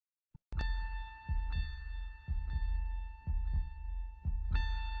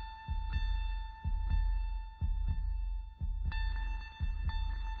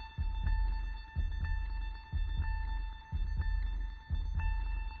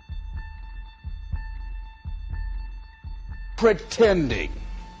pretending.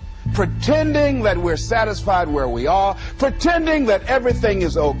 Pretending that we're satisfied where we are, pretending that everything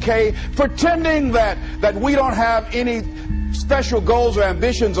is okay, pretending that we don't have any special goals or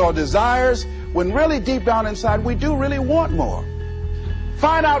ambitions or desires, when really deep down inside we do really want more.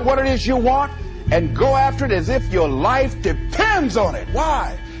 Find out what it is you want and go after it as if your life depends on it.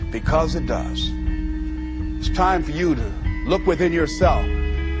 Why? Because it does. It's time for you to look within yourself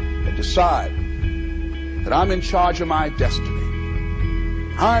and decide that I'm in charge of my destiny.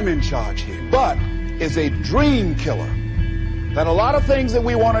 I'm in charge here. But is a dream killer. That a lot of things that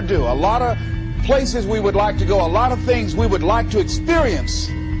we want to do, a lot of places we would like to go, a lot of things we would like to experience,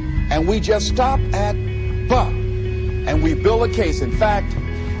 and we just stop at but, and we build a case. In fact,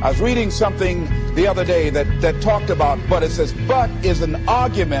 I was reading something the other day that talked about but. It says but is an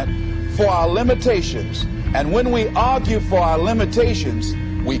argument for our limitations, and when we argue for our limitations,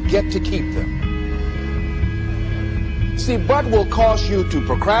 we get to keep them. See, but will cause you to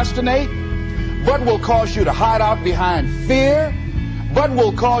procrastinate, but will cause you to hide out behind fear, but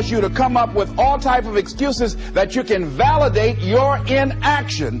will cause you to come up with all type of excuses that you can validate your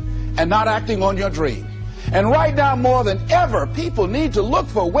inaction and not acting on your dream. And right now, more than ever, people need to look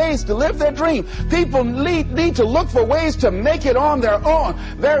for ways to live their dream. People need to look for ways to make it on their own.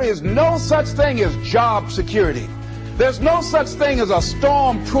 There is no such thing as job security. There's no such thing as a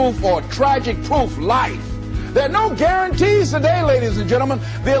storm-proof or tragic-proof life. There are no guarantees today, ladies and gentlemen.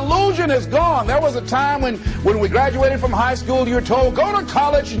 The illusion is gone. There was a time when we graduated from high school, you were told, go to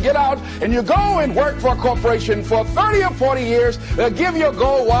college and get out, and you go and work for a corporation for 30 or 40 years. They'll give you a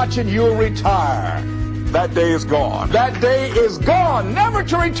gold watch and you'll retire. That day is gone. That day is gone, never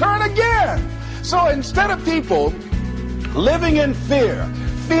to return again. So instead of people living in fear,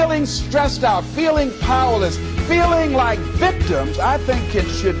 feeling stressed out, feeling powerless, feeling like victims, I think it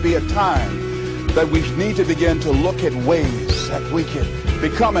should be a time that we need to begin to look at ways that we can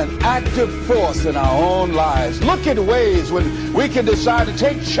become an active force in our own lives. Look at ways when we can decide to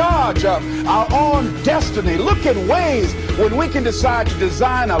take charge of our own destiny. Look at ways when we can decide to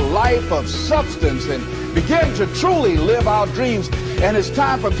design a life of substance and begin to truly live our dreams. And it's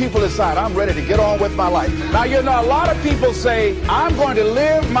time for people to decide, I'm ready to get on with my life. Now, you know, a lot of people say, I'm going to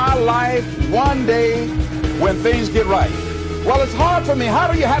live my life one day when things get right. Well, it's hard for me.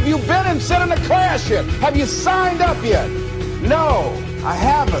 Have you been and sit in a class yet? Have you signed up yet? No, I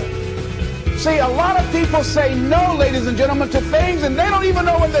haven't. See, a lot of people say no, ladies and gentlemen, to things, and they don't even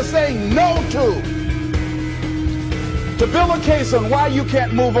know what they're saying no to. To build a case on why you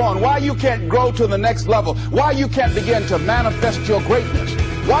can't move on, why you can't grow to the next level, why you can't begin to manifest your greatness,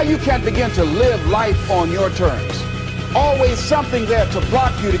 why you can't begin to live life on your terms. Always something there to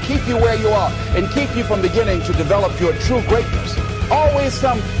block you, to keep you where you are, and keep you from beginning to develop your true greatness. Always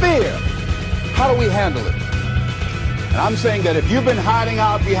some fear. How do we handle it? And I'm saying that if you've been hiding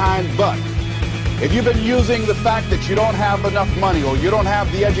out behind but, if you've been using the fact that you don't have enough money or you don't have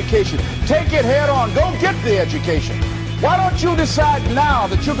the education, take it head on. Go get the education. Why don't you decide now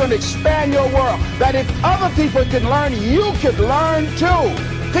that you're going to expand your world, that if other people can learn, you could learn too.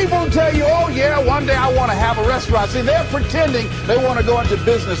 People tell you, oh yeah, one day I want to have a restaurant. See, they're pretending they want to go into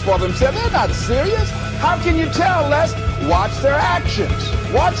business for themselves. They're not serious. How can you tell, Les? Watch their actions.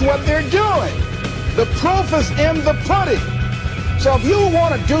 Watch what they're doing. The proof is in the pudding. So if you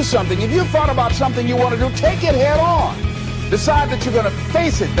want to do something, if you thought about something you want to do, take it head on. Decide that you're going to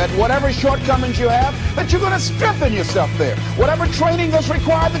face it, that whatever shortcomings you have, that you're going to strengthen yourself there. Whatever training that's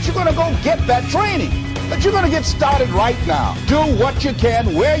required, that you're going to go get that training. That you're going to get started right now. Do what you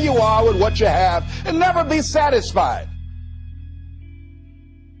can, where you are, with what you have, and never be satisfied.